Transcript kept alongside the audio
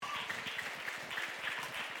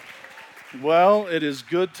Well, it is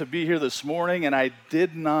good to be here this morning, and I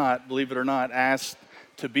did not, believe it or not, ask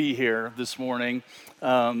to be here this morning.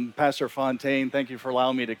 Pastor Fontaine, thank you for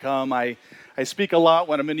allowing me to come. I speak a lot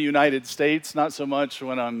when I'm in the United States, not so much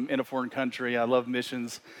when I'm in a foreign country. I love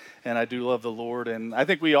missions, and I do love the Lord, and I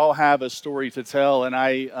think we all have a story to tell.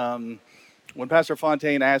 And when Pastor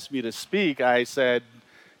Fontaine asked me to speak, I said,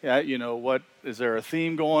 yeah, what is there a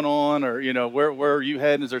theme going on, or where are you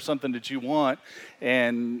heading? Is there something that you want?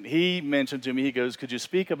 And he mentioned to me, he goes, could you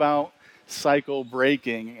speak about cycle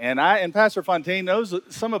breaking? And Pastor Fontaine knows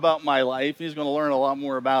some about my life. He's going to learn a lot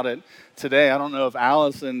more about it today. I don't know if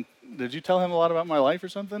Allison, did you tell him a lot about my life or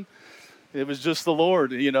something? It was just the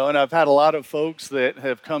Lord, and I've had a lot of folks that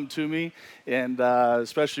have come to me, and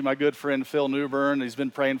especially my good friend Phil Newburn. He's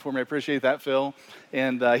been praying for me. I appreciate that, Phil.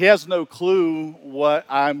 And he has no clue what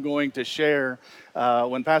I'm going to share.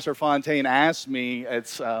 When Pastor Fontaine asked me,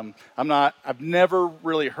 I've never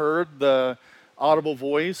really heard the audible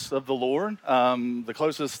voice of the Lord. The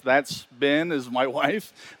closest that's been is my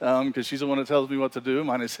wife, because she's the one that tells me what to do,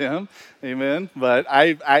 minus him. Amen. But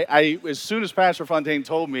I as soon as Pastor Fontaine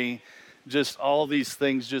told me, just all these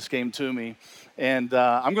things just came to me. And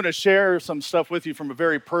I'm going to share some stuff with you from a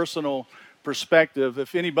very personal perspective.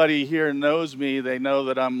 If anybody here knows me, they know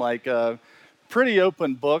that I'm like a pretty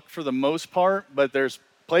open book for the most part, but there's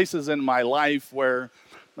places in my life where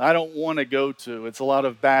I don't want to go to. It's a lot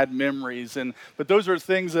of bad memories. But those are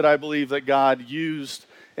things that I believe that God used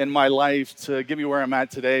in my life to get me where I'm at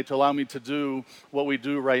today, to allow me to do what we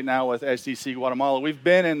do right now with SDC Guatemala. We've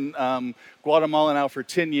been in Guatemala now for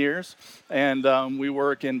 10 years, and we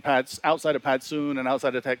work in outside of Patsun and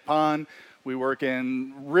outside of Tecpan. We work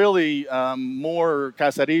in really more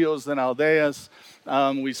caseríos than aldeas.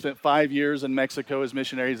 We spent 5 years in Mexico as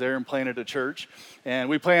missionaries there and planted a church. And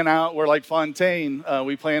we're like Fontaine.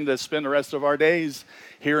 We plan to spend the rest of our days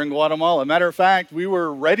here in Guatemala. Matter of fact, we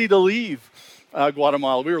were ready to leave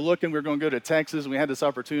Guatemala. We were going to go to Texas, and we had this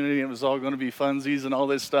opportunity, and it was all going to be funsies and all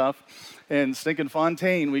this stuff. And stinking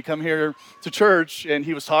Fontaine, we come here to church, and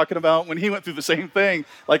he was talking about when he went through the same thing.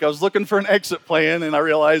 Like, I was looking for an exit plan, and I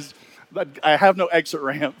realized that I have no exit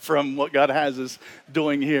ramp from what God has us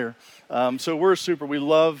doing here. So we're super. We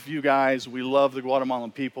love you guys. We love the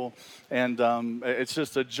Guatemalan people, and it's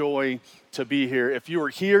just a joy to be here. If you were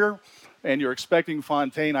here and you're expecting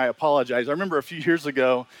Fontaine, I apologize. I remember a few years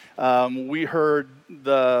ago, we heard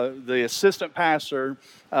the assistant pastor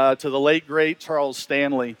to the late, great Charles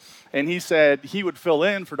Stanley, and he said he would fill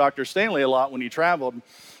in for Dr. Stanley a lot when he traveled,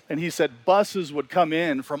 and he said buses would come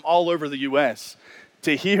in from all over the U.S.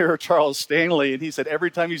 to hear Charles Stanley, and he said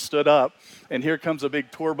every time he stood up, and here comes a big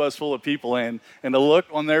tour bus full of people in, and the look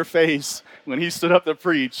on their face when he stood up to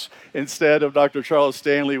preach instead of Dr. Charles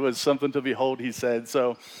Stanley was something to behold, he said.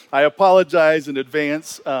 So I apologize in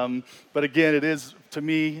advance, but again, it is to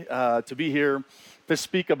me to be here to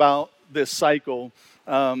speak about this cycle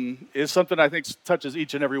is something I think touches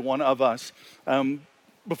each and every one of us.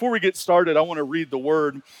 Before we get started, I want to read the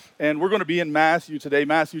word, and we're going to be in Matthew today,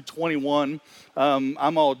 Matthew 21.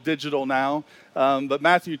 I'm all digital now, but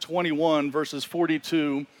Matthew 21, verses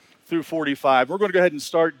 42 through 45. We're going to go ahead and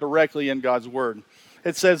start directly in God's word.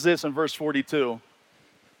 It says this in verse 42.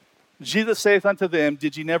 Jesus saith unto them,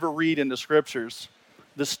 did ye never read in the scriptures,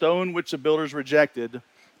 the stone which the builders rejected,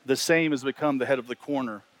 the same has become the head of the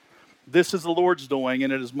corner. This is the Lord's doing,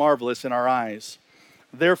 and it is marvelous in our eyes.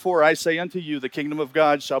 Therefore I say unto you, the kingdom of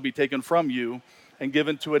God shall be taken from you and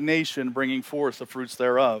given to a nation bringing forth the fruits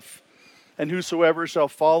thereof. And whosoever shall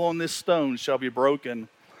fall on this stone shall be broken,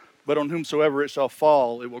 but on whomsoever it shall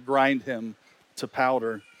fall, it will grind him to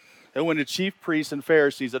powder. And when the chief priests and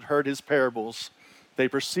Pharisees had heard his parables, they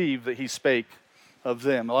perceived that he spake of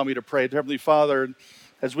them. Allow me to pray. Heavenly Father,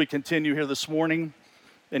 as we continue here this morning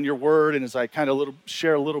in your word, and as I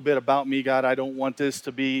share a little bit about me, God, I don't want this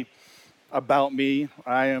to be about me.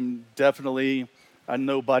 I am definitely a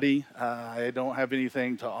nobody. I don't have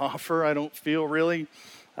anything to offer, I don't feel really.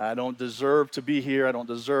 I don't deserve to be here. I don't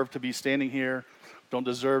deserve to be standing here. Don't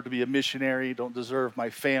deserve to be a missionary. Don't deserve my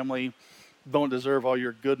family. Don't deserve all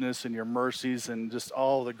your goodness and your mercies and just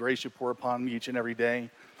all the grace you pour upon me each and every day.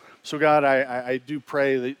 So God, I do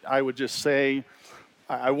pray that I would just say,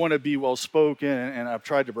 I want to be well-spoken, and I've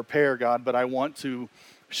tried to prepare, God, but I want to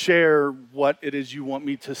share what it is you want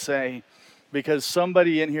me to say, because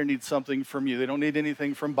somebody in here needs something from you. They don't need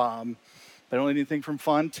anything from Bob. They don't need anything from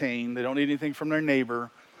Fontaine. They don't need anything from their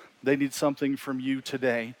neighbor. They need something from you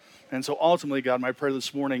today. And so ultimately, God, my prayer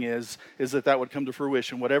this morning is that would come to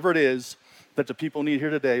fruition. Whatever it is that the people need here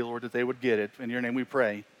today, Lord, that they would get it. In your name we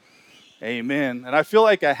pray. Amen. And I feel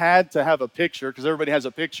like I had to have a picture because everybody has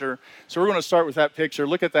a picture. So we're going to start with that picture.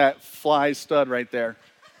 Look at that fly stud right there.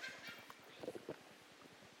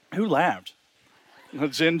 Who laughed?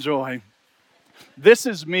 Let's enjoy. This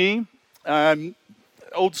is me.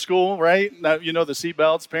 Old school, right? Now, you know the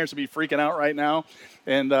seatbelts. Parents would be freaking out right now.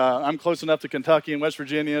 And I'm close enough to Kentucky and West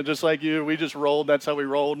Virginia, just like you. We just rolled. That's how we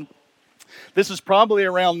rolled. This is probably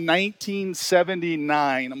around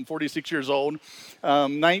 1979. I'm 46 years old.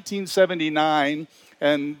 1979.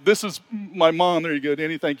 And this is my mom. There you go,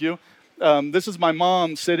 Danny. Thank you. This is my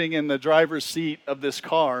mom sitting in the driver's seat of this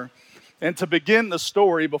car. And to begin the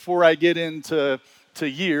story, before I get into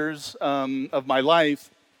years of my life,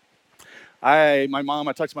 I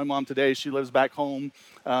talked to my mom today. She lives back home.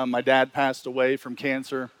 My dad passed away from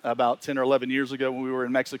cancer about 10 or 11 years ago when we were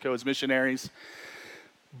in Mexico as missionaries.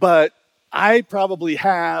 But I probably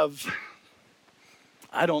have,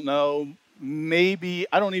 I don't know, maybe,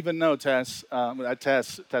 I don't even know, Tess.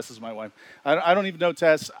 Tess is my wife. I don't even know,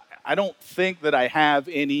 Tess. I don't think that I have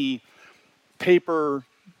any paper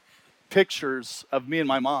pictures of me and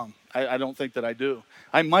my mom. I don't think that I do.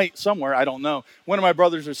 I might somewhere, I don't know. One of my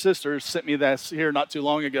brothers or sisters sent me this here not too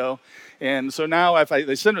long ago. And so now if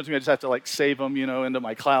they send it to me, I just have to like save them, into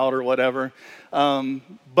my cloud or whatever.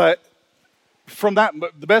 But from that,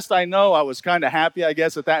 the best I know, I was kind of happy, I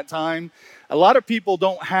guess, at that time. A lot of people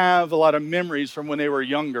don't have a lot of memories from when they were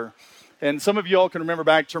younger. And some of you all can remember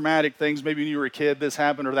back traumatic things. Maybe when you were a kid, this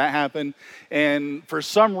happened or that happened. And for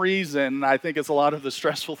some reason, I think it's a lot of the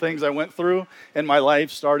stressful things I went through in my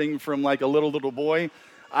life, starting from like a little boy.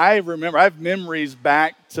 I remember, I have memories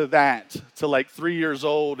back to that, to like 3 years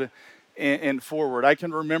old and forward. I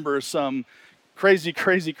can remember some crazy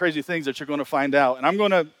things that you're going to find out. And I'm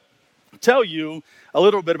going to tell you a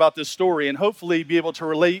little bit about this story and hopefully be able to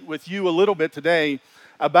relate with you a little bit today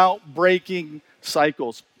about breaking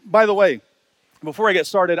cycles. By the way, before I get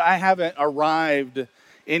started, I haven't arrived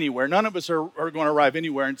anywhere. None of us are going to arrive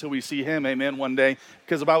anywhere until we see him, amen, one day.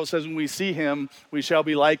 Because the Bible says when we see him, we shall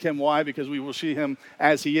be like him. Why? Because we will see him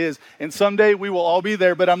as he is. And someday we will all be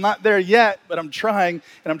there, but I'm not there yet, but I'm trying,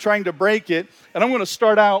 and I'm trying to break it. And I'm going to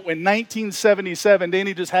start out in 1977.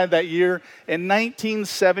 Danny just had that year. And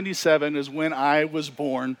 1977 is when I was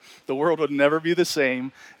born. The world would never be the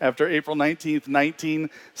same after April 19th,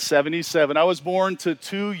 1977. I was born to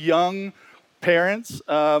two young parents,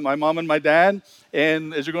 my mom and my dad.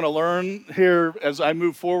 And as you're going to learn here as I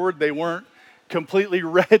move forward, they weren't completely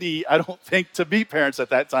ready, I don't think, to be parents at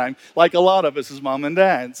that time, like a lot of us as mom and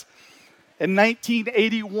dads. In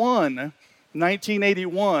 1981,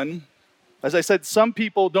 as I said, some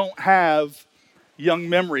people don't have young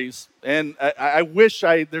memories. And I wish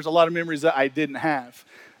there's a lot of memories that I didn't have.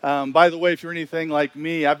 By the way, if you're anything like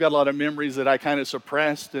me, I've got a lot of memories that I kind of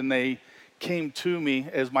suppressed, and they came to me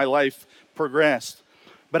as my life progressed.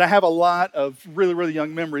 But I have a lot of really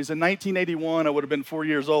young memories. In 1981, I would have been 4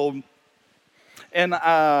 years old. And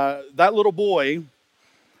that little boy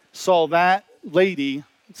saw that lady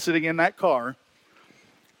sitting in that car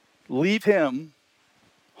leave him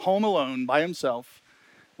home alone by himself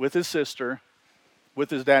with his sister, with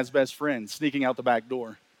his dad's best friend, sneaking out the back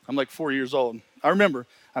door. I'm like 4 years old. I remember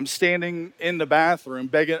I'm standing in the bathroom,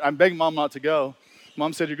 I'm begging Mom not to go.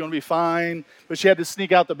 Mom said, "You're going to be fine." But she had to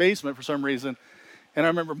sneak out the basement for some reason. And I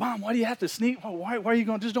remember, "Mom, why do you have to sneak? Why are you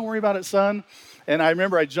going? Just don't worry about it, son." And I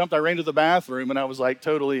remember I ran to the bathroom, and I was like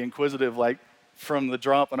totally inquisitive, like from the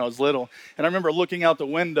drop when I was little. And I remember looking out the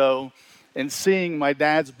window and seeing my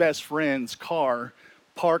dad's best friend's car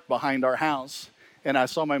parked behind our house. And I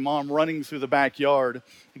saw my mom running through the backyard,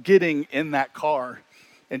 getting in that car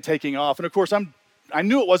and taking off. And of course, I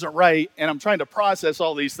knew it wasn't right, and I'm trying to process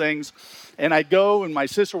all these things. And I go, and my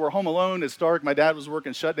sister were home alone. It's dark. My dad was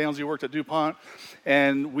working shutdowns. He worked at DuPont.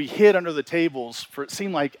 And we hid under the tables for, it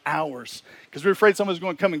seemed like hours, because we were afraid someone was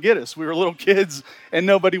going to come and get us. We were little kids, and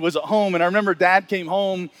nobody was at home. And I remember Dad came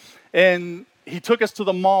home, and he took us to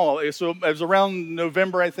the mall. So it was around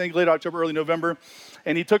November, I think, late October, early November.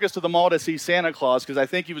 And he took us to the mall to see Santa Claus, because I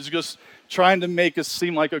think he was just trying to make us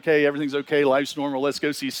seem like, okay, everything's okay, life's normal, let's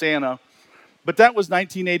go see Santa. But that was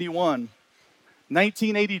 1981.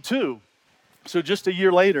 1982, so just a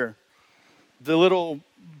year later, the little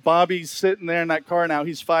Bobby's sitting there in that car now.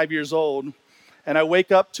 He's 5 years old. And I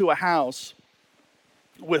wake up to a house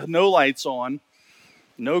with no lights on,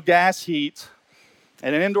 no gas heat,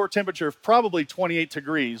 and an indoor temperature of probably 28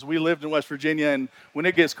 degrees. We lived in West Virginia, and when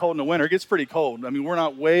it gets cold in the winter, it gets pretty cold. I mean, we're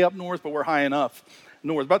not way up north, but we're high enough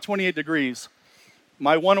north, about 28 degrees.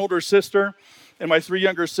 My one older sister and my three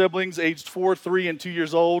younger siblings, aged 4, 3, and 2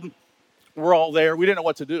 years old, were all there. We didn't know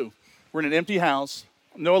what to do. We're in an empty house,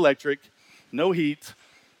 no electric, no heat,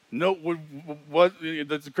 No, what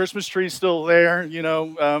the Christmas tree's still there.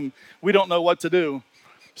 We don't know what to do.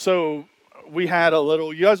 So we had a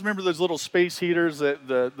little. You guys remember those little space heaters, that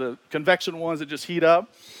the convection ones that just heat up?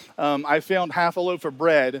 I found half a loaf of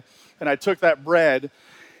bread, and I took that bread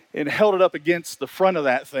and held it up against the front of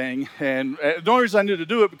that thing. And the only reason I knew to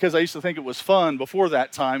do it because I used to think it was fun before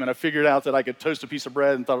that time, and I figured out that I could toast a piece of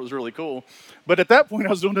bread and thought it was really cool. But at that point, I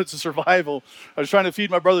was doing it to survival. I was trying to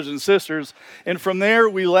feed my brothers and sisters. And from there,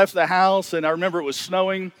 we left the house, and I remember it was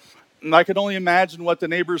snowing, and I could only imagine what the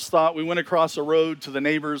neighbors thought. We went across the road to the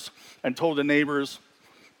neighbors and told the neighbors.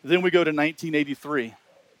 Then we go to 1983.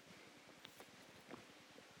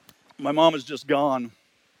 My mom is just gone.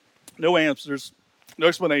 No answers. No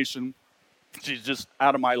explanation. She's just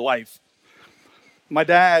out of my life. My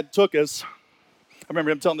dad took us. I remember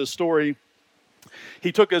him telling this story.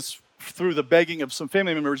 He took us through the begging of some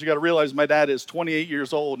family members. You got to realize my dad is 28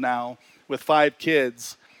 years old now with 5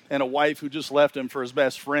 kids and a wife who just left him for his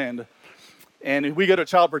best friend. And we go to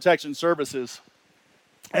Child Protection Services.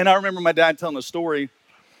 And I remember my dad telling the story.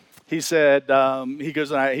 He said, he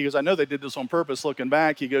goes, I know they did this on purpose looking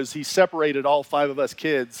back. He goes, he separated all 5 of us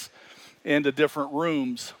kids into different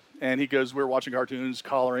rooms. And he goes, we were watching cartoons,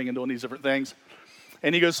 coloring, and doing these different things.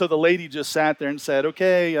 And he goes, so the lady just sat there and said,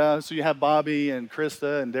 okay, so you have Bobby and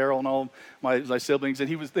Krista and Daryl and all my siblings. And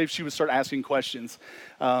she would start asking questions.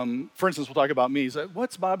 For instance, we'll talk about me. He's like,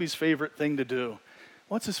 what's Bobby's favorite thing to do?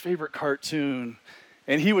 What's his favorite cartoon?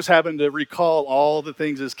 And he was having to recall all the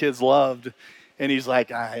things his kids loved. And he's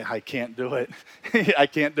like, I can't do it. I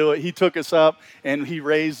can't do it. He took us up and he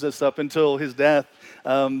raised us up until his death.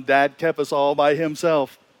 Dad kept us all by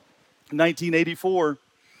himself. 1984,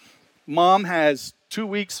 Mom has 2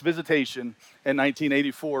 weeks visitation in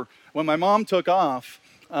 1984. When my mom took off,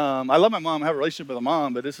 I love my mom, I have a relationship with my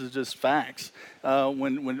mom, but this is just facts.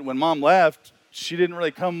 When Mom left, she didn't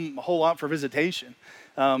really come a whole lot for visitation.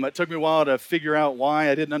 It took me a while to figure out why.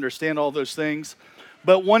 I didn't understand all those things.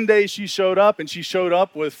 But one day she showed up, and she showed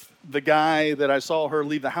up with the guy that I saw her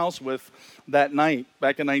leave the house with that night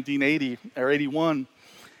back in 1980 or 81.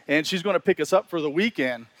 And she's going to pick us up for the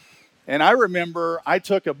weekend. And I remember I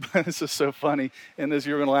took this is so funny, and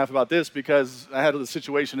you're going to laugh about this because I had a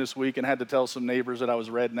situation this week and had to tell some neighbors that I was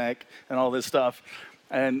redneck and all this stuff.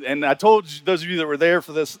 And I told those of you that were there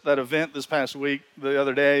for that event this past week, the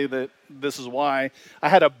other day, that this is why. I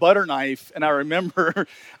had a butter knife, and I remember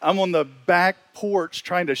I'm on the back porch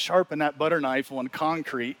trying to sharpen that butter knife on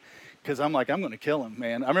concrete because I'm like, I'm going to kill him,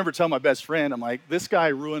 man. I remember telling my best friend, I'm like, this guy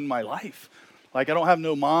ruined my life. Like, I don't have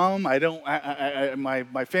no mom.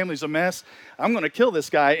 My family's a mess. I'm going to kill this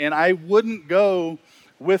guy. And I wouldn't go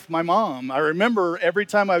with my mom. I remember every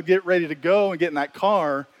time I would get ready to go and get in that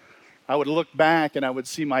car, I would look back and I would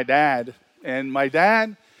see my dad. And my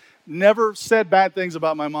dad never said bad things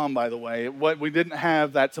about my mom, by the way. We didn't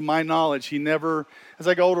have that, to my knowledge. He never, as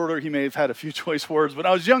I got older, he may have had a few choice words. But when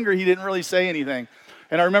I was younger, he didn't really say anything.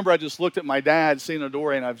 And I remember I just looked at my dad sitting in the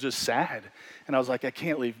doorway and I was just sad. And I was like, I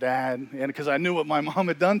can't leave Dad. And because I knew what my mom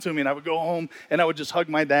had done to me. And I would go home and I would just hug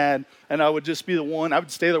my dad. And I would just be the one. I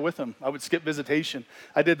would stay there with him. I would skip visitation.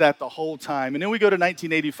 I did that the whole time. And then we go to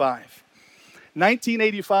 1985.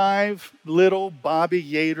 1985, little Bobby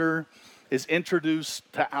Yeater is introduced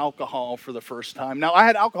to alcohol for the first time. Now, I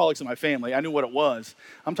had alcoholics in my family. I knew what it was.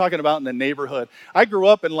 I'm talking about in the neighborhood. I grew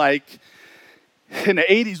up in the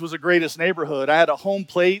 80s was the greatest neighborhood. I had a home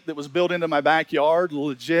plate that was built into my backyard,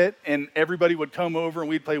 legit, and everybody would come over and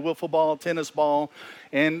we'd play wiffle ball, tennis ball.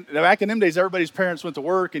 And back in them days, everybody's parents went to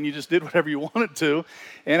work and you just did whatever you wanted to.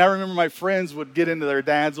 And I remember my friends would get into their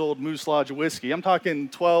dad's old Moose Lodge whiskey. I'm talking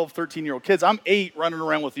 12, 13-year-old kids. I'm 8 running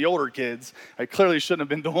around with the older kids. I clearly shouldn't have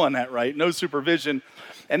been doing that, right? No supervision.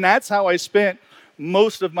 And that's how I spent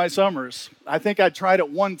most of my summers. I think I tried it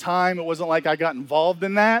one time. It wasn't like I got involved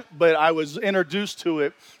in that, but I was introduced to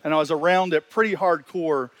it and I was around it pretty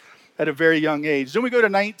hardcore at a very young age. Then we go to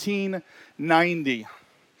 1990.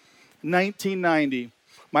 1990.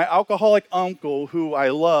 My alcoholic uncle, who I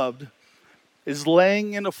loved, is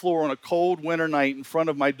laying in the floor on a cold winter night in front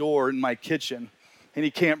of my door in my kitchen, and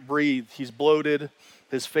he can't breathe. He's bloated.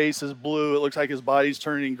 His face is blue. It looks like his body's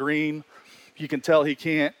turning green. You can tell he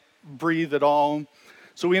can't breathe at all.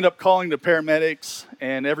 So we end up calling the paramedics,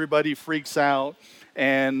 and everybody freaks out.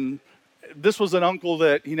 And this was an uncle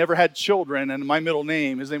that he never had children, and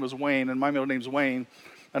his name was Wayne, and my middle name's Wayne.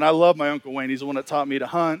 And I love my Uncle Wayne. He's the one that taught me to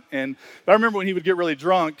hunt. But I remember when he would get really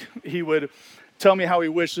drunk, he would tell me how he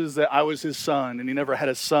wishes that I was his son, and he never had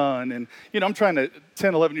a son. And, I'm 10,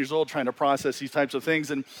 11 years old, trying to process these types of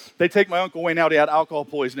things. And they take my Uncle Wayne out. He had alcohol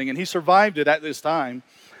poisoning, and he survived it at this time.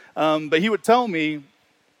 But he would tell me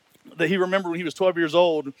that he remembered when he was 12 years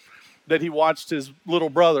old that he watched his little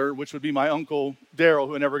brother, which would be my uncle Daryl,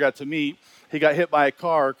 who I never got to meet. He got hit by a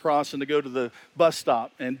car crossing to go to the bus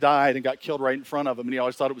stop and died and got killed right in front of him. And he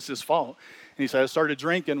always thought it was his fault. And he said, I started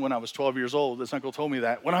drinking when I was 12 years old. This uncle told me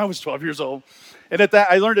that when I was 12 years old. And at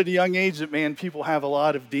that, I learned at a young age that, man, people have a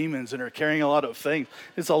lot of demons and are carrying a lot of things.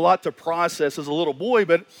 It's a lot to process as a little boy,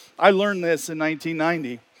 but I learned this in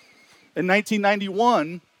 1990. In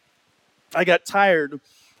 1991, I got tired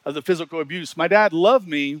of the physical abuse. My dad loved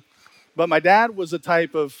me, but my dad was the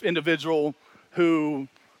type of individual who,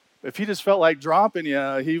 if he just felt like dropping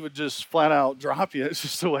you, he would just flat out drop you. It's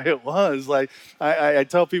just the way it was. Like I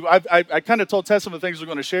tell people, I kind of told Tess some of the things we're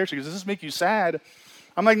going to share. She goes, does this make you sad?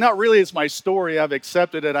 I'm like, not really. It's my story. I've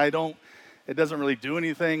accepted it. It doesn't really do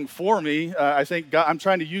anything for me. I think God, I'm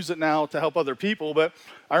trying to use it now to help other people. But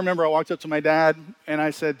I remember I walked up to my dad and I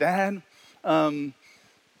said, Dad,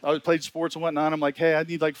 I played sports and whatnot. I'm like, hey, I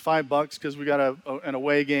need like $5 because we got an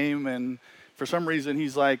away game. And for some reason,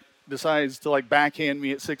 he's like, decides to like backhand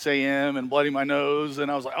me at 6 a.m. and bloody my nose. And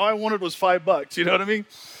I was like, all I wanted was $5. You know what I mean?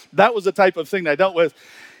 That was the type of thing that I dealt with.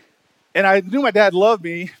 And I knew my dad loved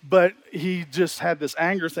me, but he just had this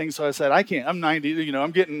anger thing. So I said, I can't. I'm 90.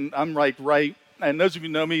 I'm like right. And those of you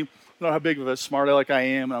who know me, know how big of a smart aleck I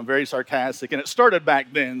am, and I'm very sarcastic, and it started back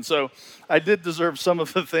then, so I did deserve some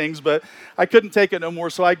of the things, but I couldn't take it no more,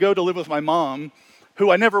 so I go to live with my mom, who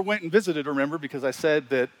I never went and visited, remember, because I said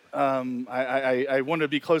that I wanted to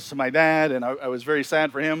be close to my dad, and I was very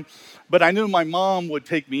sad for him, but I knew my mom would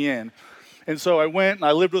take me in, and so I went, and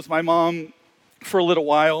I lived with my mom for a little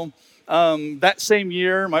while. That same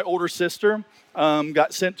year, my older sister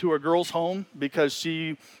got sent to a girls' home because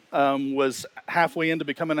she was halfway into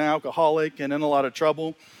becoming an alcoholic and in a lot of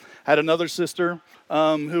trouble. Had another sister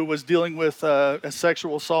who was dealing with a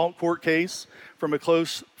sexual assault court case from a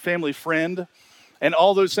close family friend. And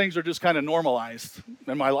all those things are just kind of normalized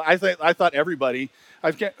in my life. I thought everybody,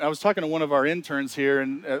 I was talking to one of our interns here,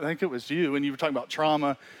 and I think it was you, and you were talking about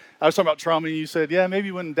trauma. I was talking about trauma, and you said, yeah,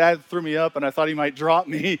 maybe when Dad threw me up and I thought he might drop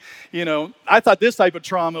me, I thought this type of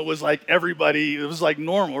trauma was like everybody, it was like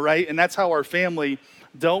normal, right? And that's how our family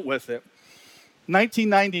dealt with it.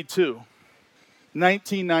 1992,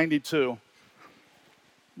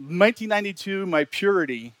 my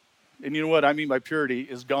purity, and you know what I mean by purity,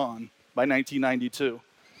 is gone by 1992.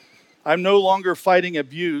 I'm no longer fighting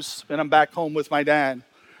abuse, and I'm back home with my dad.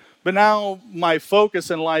 But now my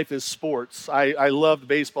focus in life is sports. I loved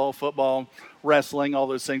baseball, football, wrestling, all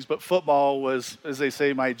those things. But football was, as they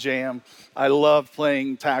say, my jam. I loved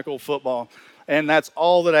playing tackle football. And that's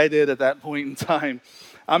all that I did at that point in time.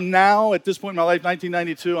 I'm now, at this point in my life,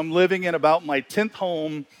 1992, I'm living in about my 10th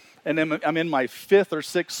home. And I'm in my 5th or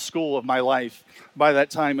 6th school of my life by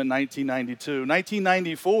that time in 1992.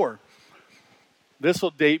 1994, this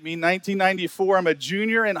will date me. 1994, I'm a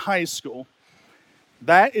junior in high school.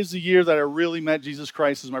 That is the year that I really met Jesus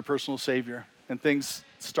Christ as my personal Savior, and things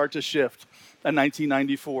start to shift in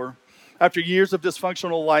 1994. After years of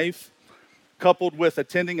dysfunctional life, coupled with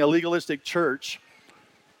attending a legalistic church,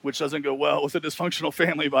 which doesn't go well with a dysfunctional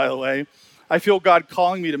family, by the way, I feel God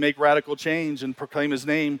calling me to make radical change and proclaim His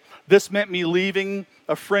name. This meant me leaving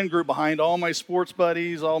a friend group behind, all my sports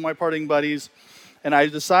buddies, all my partying buddies, and I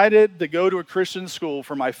decided to go to a Christian school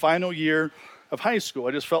for my final year of high school.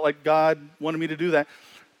 I just felt like God wanted me to do that.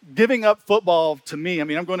 Giving up football to me, I'm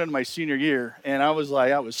going into my senior year, and I was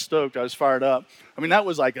stoked, I was fired up. That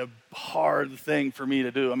was like a hard thing for me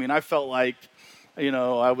to do. I felt like,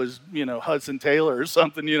 I was, Hudson Taylor or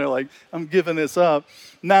something, like I'm giving this up.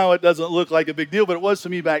 Now it doesn't look like a big deal, but it was to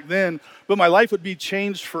me back then. But my life would be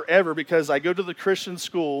changed forever because I go to the Christian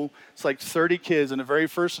school. It's like 30 kids, and the very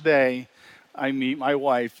first day, I meet my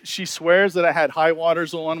wife. She swears that I had high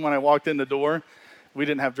waters on when I walked in the door. We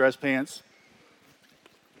didn't have dress pants.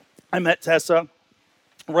 I met Tessa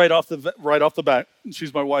right off the bat.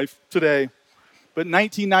 She's my wife today. But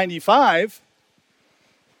 1995,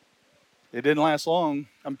 it didn't last long.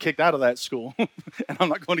 I'm kicked out of that school. And I'm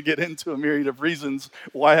not going to get into a myriad of reasons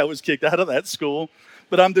why I was kicked out of that school.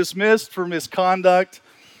 But I'm dismissed for misconduct.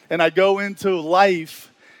 And I go into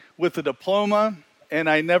life with a diploma. And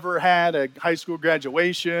I never had a high school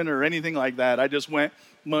graduation or anything like that. I just went,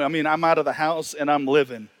 I'm out of the house and I'm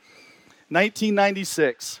living.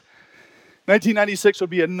 1996. 1996 would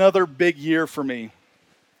be another big year for me.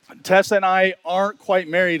 Tess and I aren't quite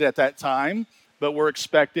married at that time, but we're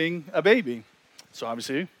expecting a baby. So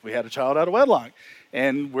obviously, we had a child out of wedlock.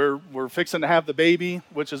 And we're fixing to have the baby,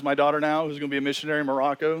 which is my daughter now, who's going to be a missionary in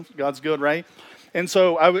Morocco. God's good, right? And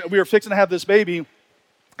so we were fixing to have this baby,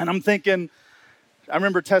 and I'm thinking, I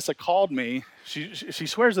remember Tessa called me. She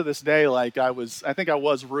swears to this day like I think I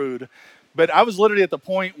was rude, but I was literally at the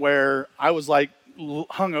point where I was like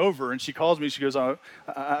hung over, and she calls me. She goes, I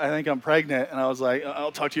think I'm pregnant, and I was like,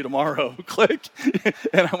 I'll talk to you tomorrow. Click,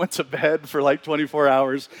 and I went to bed for like 24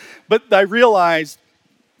 hours. But I realized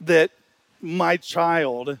that my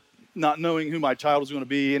child, not knowing who my child was going to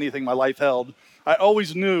be, anything my life held, I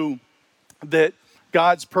always knew that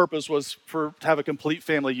God's purpose was to have a complete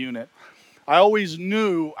family unit. I always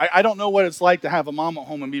knew, I don't know what it's like to have a mom at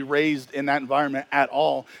home and be raised in that environment at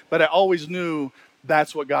all, but I always knew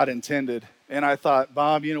that's what God intended. And I thought,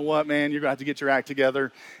 Bob, you know what, man, you're going to have to get your act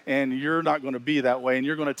together, and you're not going to be that way, and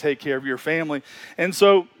you're going to take care of your family. And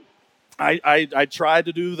so I tried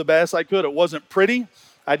to do the best I could. It wasn't pretty.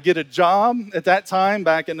 I'd get a job at that time,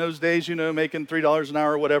 back in those days, making $3 an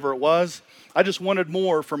hour or whatever it was. I just wanted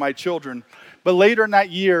more for my children. But later in that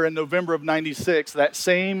year, in November of 96, that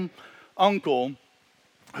same uncle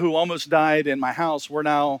who almost died in my house, we're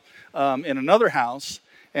now in another house,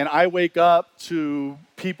 and I wake up to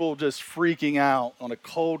people just freaking out on a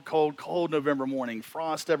cold, cold, cold November morning.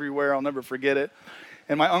 Frost everywhere, I'll never forget it.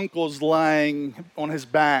 And my uncle's lying on his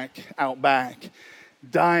back, out back,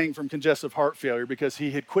 dying from congestive heart failure because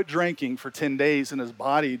he had quit drinking for 10 days and his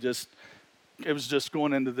body it was just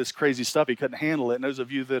going into this crazy stuff. He couldn't handle it. And those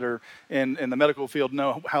of you that are in the medical field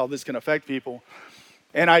know how this can affect people.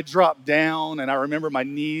 And I dropped down, and I remember my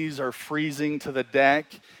knees are freezing to the deck,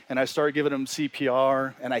 and I start giving him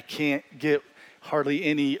CPR, and I can't get hardly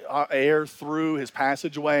any air through his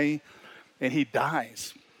passageway, and he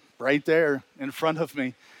dies right there in front of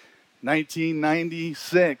me.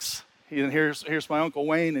 1996. And here's my Uncle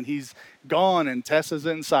Wayne, and he's gone, and Tessa's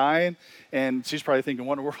inside, and she's probably thinking,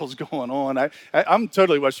 what in the world's going on? I'm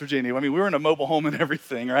totally West Virginia. I mean, we were in a mobile home and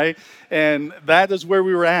everything, right? And that is where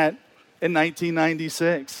we were at in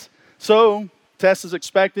 1996. So Tessa's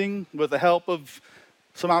expecting, with the help of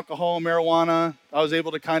some alcohol and marijuana, I was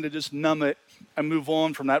able to kind of just numb it and move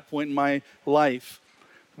on from that point in my life.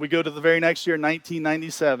 We go to the very next year,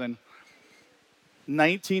 1997.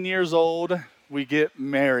 19 years old, we get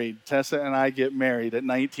married. Tessa and I get married at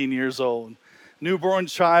 19 years old. Newborn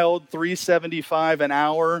child, $3.75 an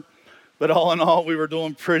hour, but all in all, we were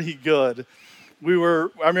doing pretty good. I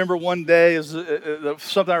remember one day,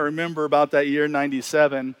 something I remember about that year,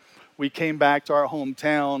 97, we came back to our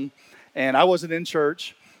hometown, and I wasn't in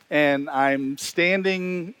church, and I'm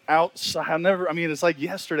standing outside. It's like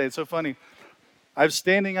yesterday, it's so funny. I'm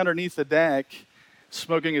standing underneath the deck,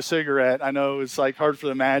 smoking a cigarette. I know it's like hard for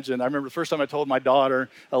to imagine. I remember the first time I told my daughter,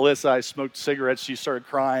 Alyssa, I smoked cigarettes, she started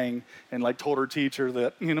crying and told her teacher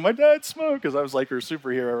that, my dad smoked, because I was like her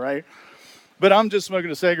superhero, right? But I'm just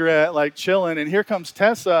smoking a cigarette, chilling, and here comes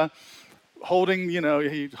Tessa holding,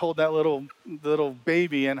 he hold that little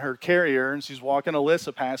baby in her carrier, and she's walking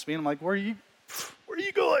Alyssa past me, and I'm like, where are you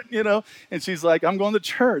going, And she's like, I'm going to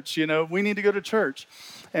church, we need to go to church,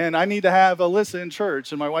 and I need to have Alyssa in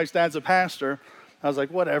church, and my wife's dad's a pastor. I was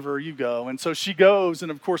like, whatever, you go. And so she goes,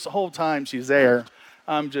 and of course, the whole time she's there,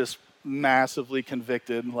 I'm just massively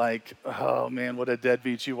convicted, oh man, what a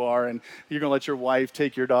deadbeat you are, and you're going to let your wife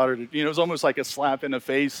take your daughter to, it was almost like a slap in the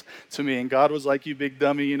face to me, and God was like, you big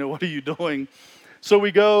dummy, what are you doing? So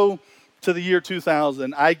we go to the year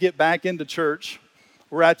 2000. I get back into church.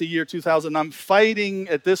 We're at the year 2000. I'm fighting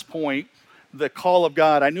at this point the call of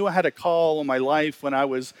God. I knew I had a call on my life when I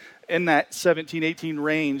was in that 17, 18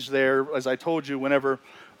 range there, as I told you, whenever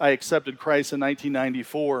I accepted Christ in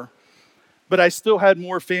 1994. But I still had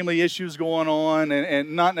more family issues going on,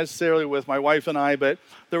 and not necessarily with my wife and I, but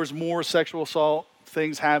there was more sexual assault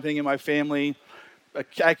things happening in my family,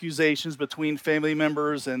 accusations between family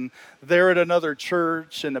members, and they're at another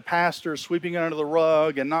church, and the pastor sweeping it under the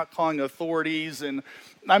rug and not calling authorities. And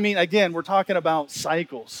again, we're talking about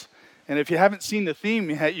cycles. And if you haven't seen the theme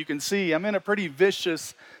yet, you can see I'm in a pretty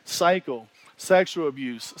vicious cycle. Sexual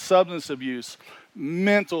abuse, substance abuse,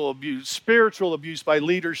 mental abuse, spiritual abuse by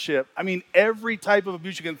leadership. Every type of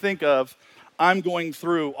abuse you can think of, I'm going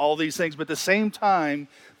through all these things. But at the same time,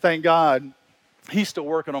 thank God, he's still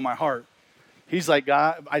working on my heart. He's like,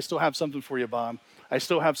 God, I still have something for you, Bob. I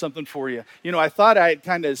still have something for you. I thought I had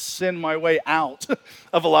kind of sinned my way out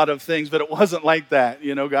of a lot of things, but it wasn't like that.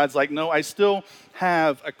 God's like, no, I still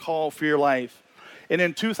have a call for your life. And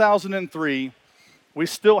in 2003, we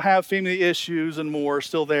still have family issues and more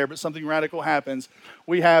still there, but something radical happens.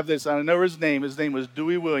 We have this, I know his name was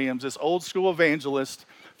Dewey Williams, this old school evangelist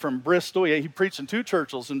from Bristol. Yeah, he preached in two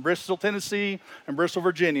churches, in Bristol, Tennessee, and Bristol,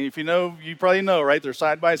 Virginia. If you know, you probably know, right? They're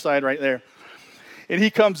side by side right there. And he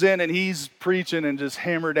comes in and he's preaching and just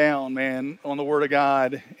hammer down, man, on the Word of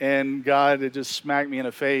God. And God had just smacked me in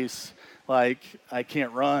the face Like, I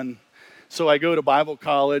can't run. So I go to Bible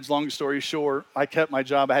college. Long story short, I kept my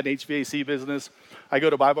job. I had an HVAC business. I go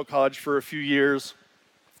to Bible college for a few years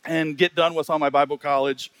and get done with all my Bible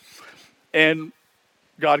college. And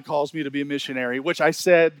God calls me to be a missionary, which I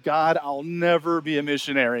said, God, I'll never be a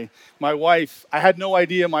missionary. My wife, I had no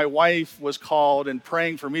idea my wife was called and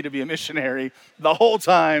praying for me to be a missionary the whole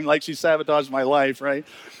time, like she sabotaged my life, right?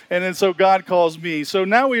 And then so God calls me. So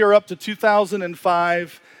now we are up to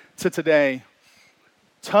 2005 to today.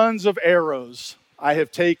 Tons of arrows I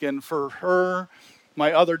have taken for her,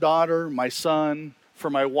 my other daughter, my son,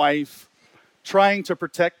 for my wife, trying to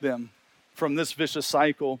protect them from this vicious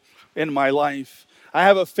cycle in my life. I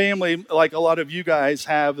have a family like a lot of you guys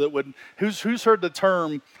have that would, who's heard the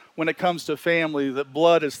term when it comes to family that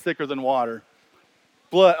blood is thicker than water?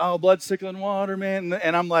 Blood's thicker than water, man.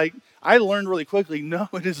 And I'm like, I learned really quickly, no,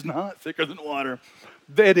 it is not thicker than water.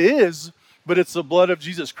 It is, but it's the blood of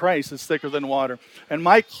Jesus Christ that's thicker than water. And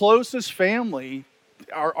my closest family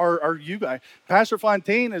are you guys. Pastor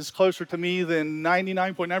Fontaine is closer to me than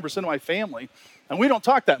 99.9% of my family. And we don't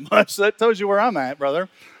talk that much. So that tells you where I'm at, brother.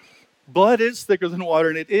 Blood is thicker than water,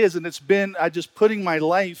 and it is. And it's been just putting my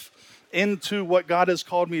life into what God has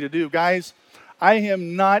called me to do. Guys, I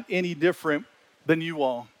am not any different than you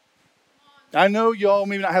all. I know y'all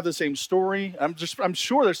maybe not have the same story. I'm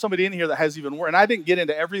sure there's somebody in here that has even worse. And I didn't get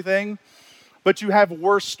into everything, but you have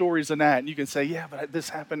worse stories than that. And you can say, yeah, but this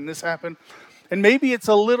happened and this happened. And maybe it's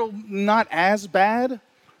a little not as bad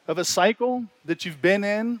of a cycle that you've been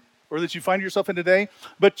in or that you find yourself in today,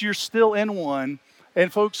 but you're still in one.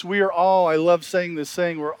 And folks, we are all, I love saying this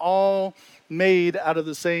saying, we're all made out of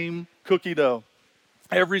the same cookie dough.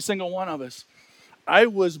 Every single one of us. I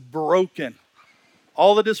was broken.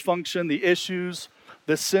 All the dysfunction, the issues,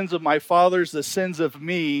 the sins of my fathers, the sins of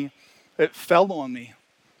me, it fell on me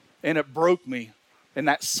and it broke me. And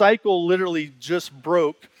that cycle literally just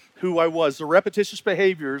broke who I was, the repetitious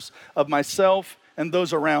behaviors of myself and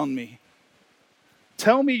those around me.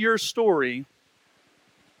 Tell me your story,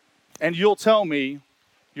 and you'll tell me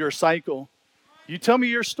your cycle. You tell me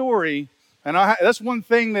your story, and that's one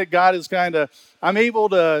thing that God is I'm able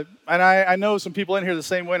to, and I know some people in here the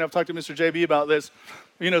same way, and I've talked to Mr. JB about this.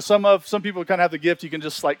 You know, some people kind of have the gift, you can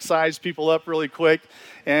just like size people up really quick,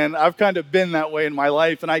 and I've kind of been that way in my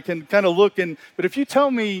life, and I can kind of but if you tell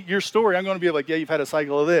me your story, I'm going to be like, yeah, you've had a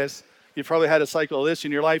cycle of this. You've probably had a cycle of this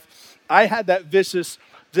in your life. I had that vicious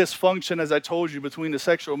dysfunction, as I told you, between the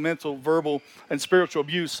sexual, mental, verbal, and spiritual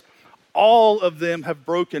abuse. All of them have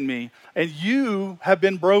broken me, and you have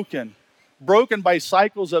been broken by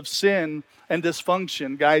cycles of sin and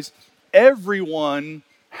dysfunction. Guys, everyone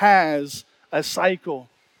has a cycle.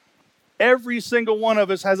 Every single one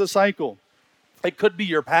of us has a cycle. It could be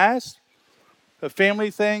your past, a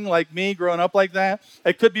family thing like me growing up like that.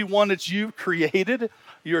 It could be one that you've created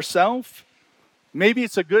yourself. Maybe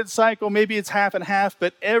it's a good cycle, maybe it's half and half,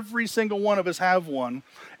 but every single one of us have one.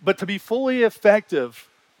 But to be fully effective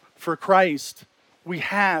for Christ, we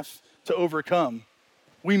have to overcome.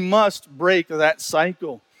 We must break that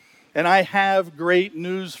cycle. And I have great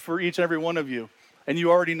news for each and every one of you. And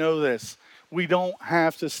you already know this. We don't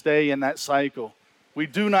have to stay in that cycle. We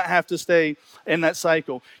do not have to stay in that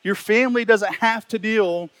cycle. Your family doesn't have to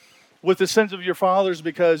deal with the sins of your fathers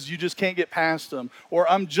because you just can't get past them. Or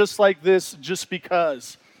I'm just like this just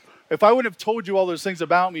because. If I would have told you all those things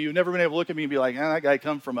about me, you'd never been able to look at me and be like, that guy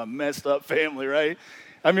come from a messed up family, right?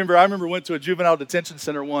 I remember went to a juvenile detention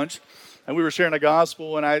center once, and we were sharing the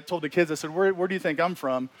gospel, and I told the kids, I said, where do you think I'm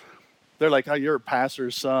from? They're like, oh, you're a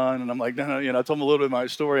pastor's son. And I'm like, no, I told them a little bit of my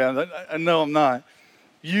story. No, I'm not.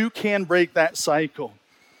 You can break that cycle.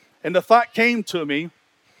 And the thought came to me,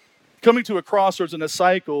 coming to a crossroads in a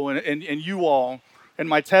cycle, and you all, and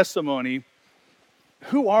my testimony,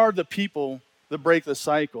 who are the people that break the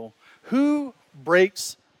cycle? Who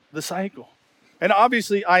breaks the cycle? And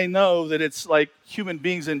obviously, I know that it's like human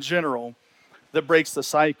beings in general that breaks the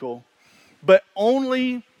cycle. But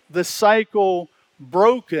only the cycle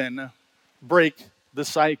broken break the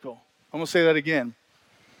cycle. I'm going to say that again.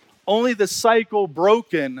 Only the cycle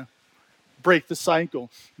broken break the cycle.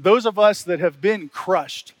 Those of us that have been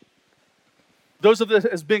crushed,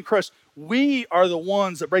 we are the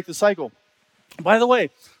ones that break the cycle. By the way,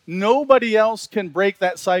 nobody else can break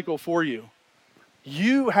that cycle for you.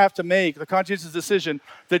 You have to make the conscientious decision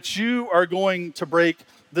that you are going to break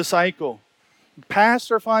the cycle.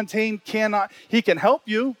 Pastor Fontaine cannot. He can help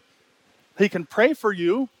you. He can pray for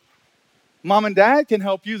you. Mom and dad can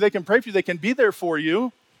help you. They can pray for you. They can be there for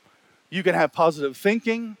you. You can have positive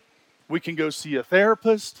thinking. We can go see a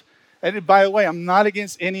therapist. And by the way, I'm not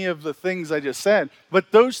against any of the things I just said,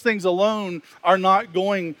 but those things alone are not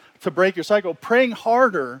going to break your cycle. Praying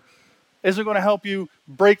harder isn't going to help you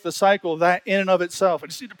break the cycle, that in and of itself. I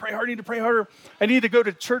just need to pray harder, I need to pray harder. I need to go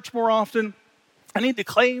to church more often. I need to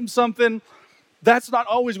claim something. That's not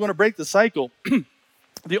always going to break the cycle.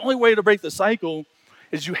 The only way to break the cycle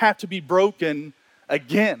is you have to be broken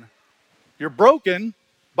again. You're broken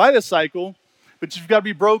by the cycle, but you've got to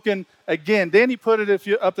be broken again. Danny, put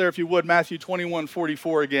it up there if you would, Matthew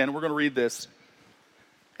 21:44 again. We're going to read this.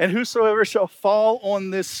 And whosoever shall fall on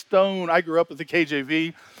this stone. I grew up with the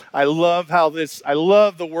KJV. I love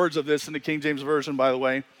the words of this in the King James Version, by the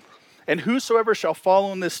way. And whosoever shall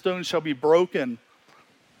fall on this stone shall be broken,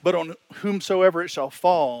 but on whomsoever it shall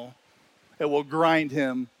fall, it will grind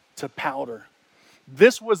him to powder.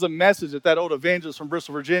 This was a message that old evangelist from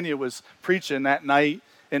Bristol, Virginia was preaching that night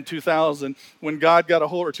in 2000 when God got a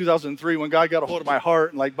hold, or 2003, when God got a hold of my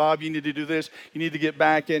heart and like, Bob, you need to do this. You need to get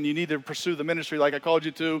back in. You need to pursue the ministry like I called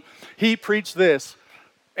you to. He preached this,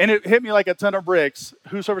 and it hit me like a ton of bricks.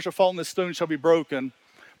 Whosoever shall fall on this stone shall be broken,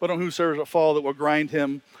 but on whosoever shall fall, that will grind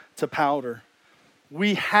him to powder.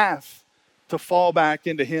 We have to fall back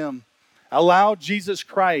into him. Allow Jesus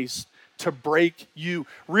Christ to break you,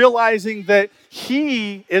 realizing that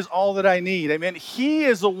he is all that I need. Amen. He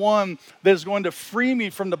is the one that is going to free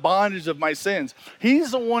me from the bondage of my sins.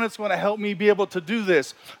 He's the one that's going to help me be able to do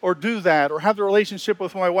this or do that, or have the relationship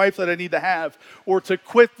with my wife that I need to have, or to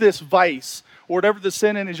quit this vice, or whatever the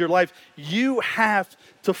sin in is your life. You have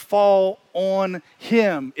to fall on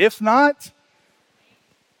him. If not,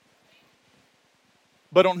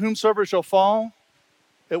 but on whomsoever shall fall,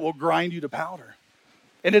 it will grind you to powder.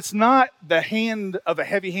 And it's not the hand of a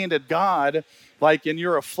heavy-handed God, like, and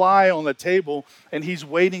you're a fly on the table, and he's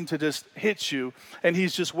waiting to just hit you, and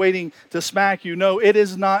he's just waiting to smack you. No, it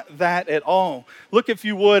is not that at all. Look, if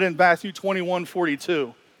you would, in Matthew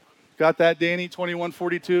 21:42. Got that, Danny?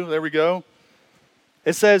 21:42, there we go.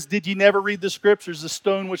 It says, did ye never read the scriptures? The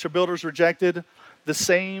stone which the builders rejected, the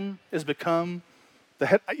same is become the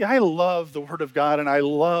head. I love the word of God, and I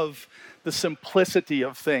love the simplicity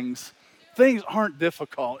of things. Things aren't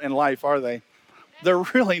difficult in life, are they? They're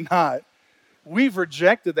really not. We've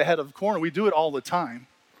rejected the head of the corner. We do it all the time.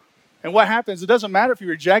 And what happens, it doesn't matter if you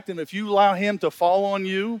reject him, if you allow him to fall on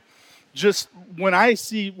you. Just when I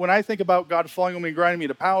think about God falling on me and grinding me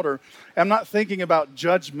to powder, I'm not thinking about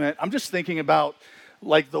judgment. I'm just thinking about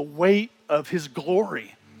like the weight of his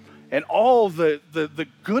glory and all the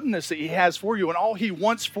goodness that he has for you and all he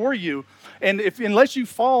wants for you. And unless you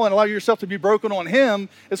fall and allow yourself to be broken on him,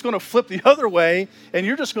 it's going to flip the other way, and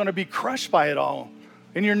you're just going to be crushed by it all.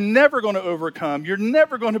 And you're never going to overcome. You're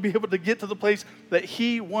never going to be able to get to the place that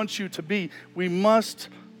he wants you to be. We must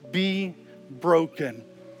be broken.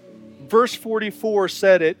 Verse 44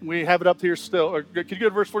 said it. We have it up here still. Could you go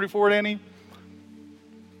to verse 44, Danny?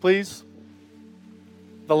 Please.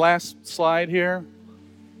 The last slide here.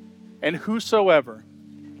 And whosoever,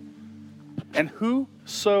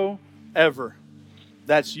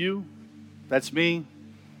 that's you, that's me,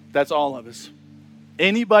 that's all of us.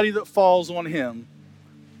 Anybody that falls on him,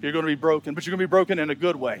 you're going to be broken, but you're going to be broken in a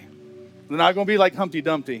good way. They're not going to be like Humpty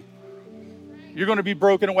Dumpty. You're going to be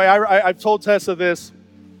broken away. I've told Tessa this,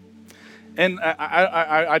 and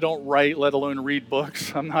I don't write, let alone read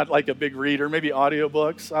books. I'm not like a big reader. Maybe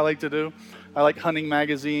audiobooks I like to do. I like hunting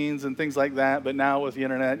magazines and things like that, but now with the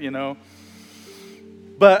internet,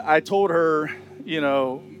 But I told her,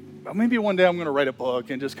 maybe one day I'm going to write a book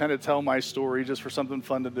and just kind of tell my story just for something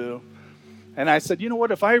fun to do. And I said, you know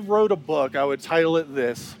what? If I wrote a book, I would title it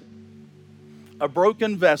this: A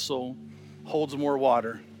Broken Vessel Holds More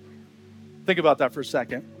Water. Think about that for a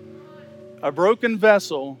second. A broken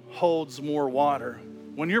vessel holds more water.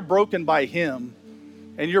 When you're broken by him,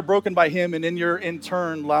 and you're broken by him, and then you're in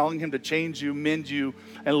turn allowing him to change you, mend you,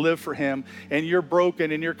 and live for him, and you're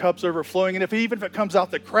broken, and your cup's overflowing, and even if it comes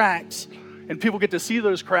out the cracks, and people get to see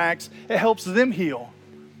those cracks, it helps them heal,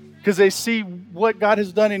 because they see what God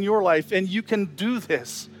has done in your life, and you can do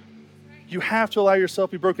this. You have to allow yourself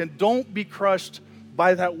to be broken. Don't be crushed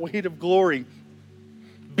by that weight of glory.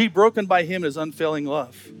 Be broken by him in his unfailing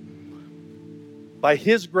love. By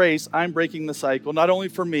his grace, I'm breaking the cycle, not only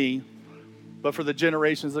for me, but for the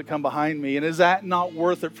generations that come behind me. And is that not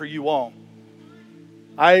worth it for you all?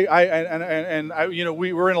 We're in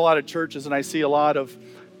a lot of churches, and I see a lot of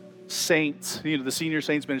saints, the senior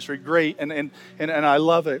saints ministry, great, and I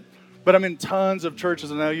love it. But I'm in tons of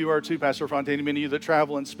churches, and I know you are too, Pastor Fontaine, many of you that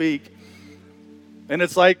travel and speak. And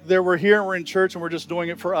it's like we're here and we're in church and we're just doing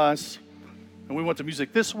it for us. And we want the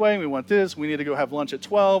music this way, and we want this, we need to go have lunch at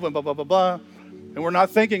 12, and blah, blah, blah, blah. And we're not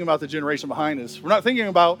thinking about the generation behind us. We're not thinking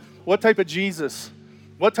about What type of Jesus?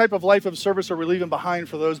 What type of life of service are we leaving behind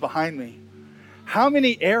for those behind me? How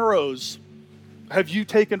many arrows have you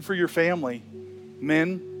taken for your family?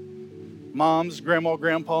 Men, moms, grandma,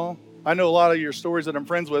 grandpa. I know a lot of your stories that I'm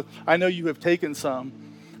friends with. I know you have taken some.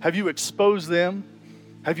 Have you exposed them?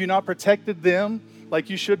 Have you not protected them like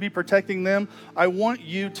you should be protecting them? I want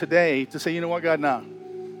you today to say, you know what, God, no.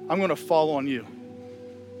 I'm going to fall on you.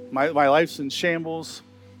 My life's in shambles.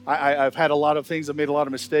 I've had a lot of things. I've made a lot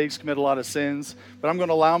of mistakes, committed a lot of sins. But I'm going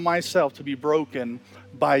to allow myself to be broken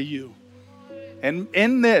by you. And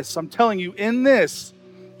in this, I'm telling you, in this,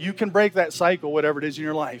 you can break that cycle, whatever it is in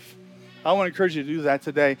your life. I want to encourage you to do that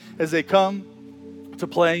today. As they come to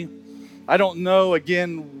play, I don't know,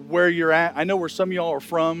 again, where you're at. I know where some of y'all are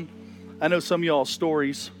from. I know some of y'all's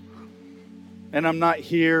stories. And I'm not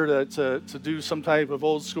here to do some type of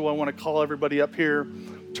old school. I want to call everybody up here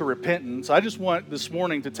to repentance. I just want this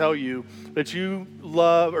morning to tell you that you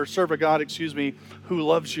love or serve a God, who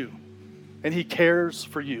loves you. And he cares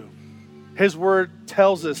for you. His word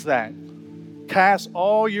tells us that. Cast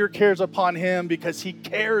all your cares upon him because he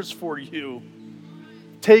cares for you.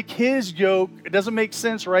 Take his yoke. It doesn't make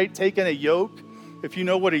sense, right? Taking a yoke. If you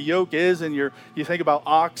know what a yoke is and you think about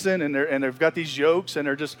oxen and they've got these yokes and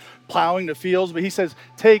they're just plowing the fields. But he says,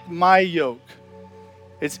 take my yoke.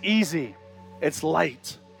 It's easy. It's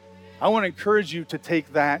light. I want to encourage you to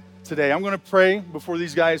take that today. I'm going to pray before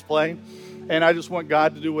these guys play. And I just want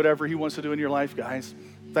God to do whatever he wants to do in your life, guys.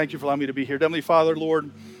 Thank you for allowing me to be here. Heavenly Father, Lord,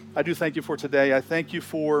 I do thank you for today. I thank you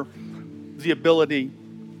for the ability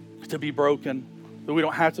to be broken, that we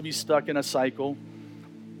don't have to be stuck in a cycle,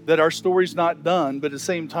 that our story's not done, but at the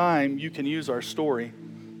same time, you can use our story.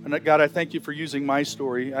 And that, God, I thank you for using my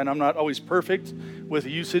story. And I'm not always perfect with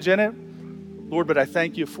usage in it, Lord, but I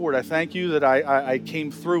thank you for it. I thank you that I came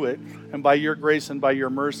through it. And by your grace and by your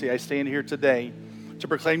mercy, I stand here today to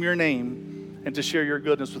proclaim your name and to share your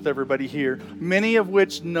goodness with everybody here, many of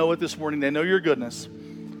which know it this morning. They know your goodness.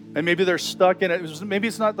 And maybe they're stuck in it. Maybe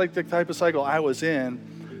it's not like the type of cycle I was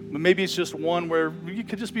in, but maybe it's just one where you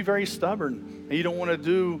could just be very stubborn and you don't want to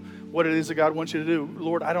do what it is that God wants you to do.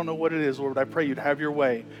 Lord, I don't know what it is, Lord, but I pray you'd have your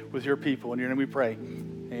way with your people. In your name we pray.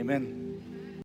 Amen.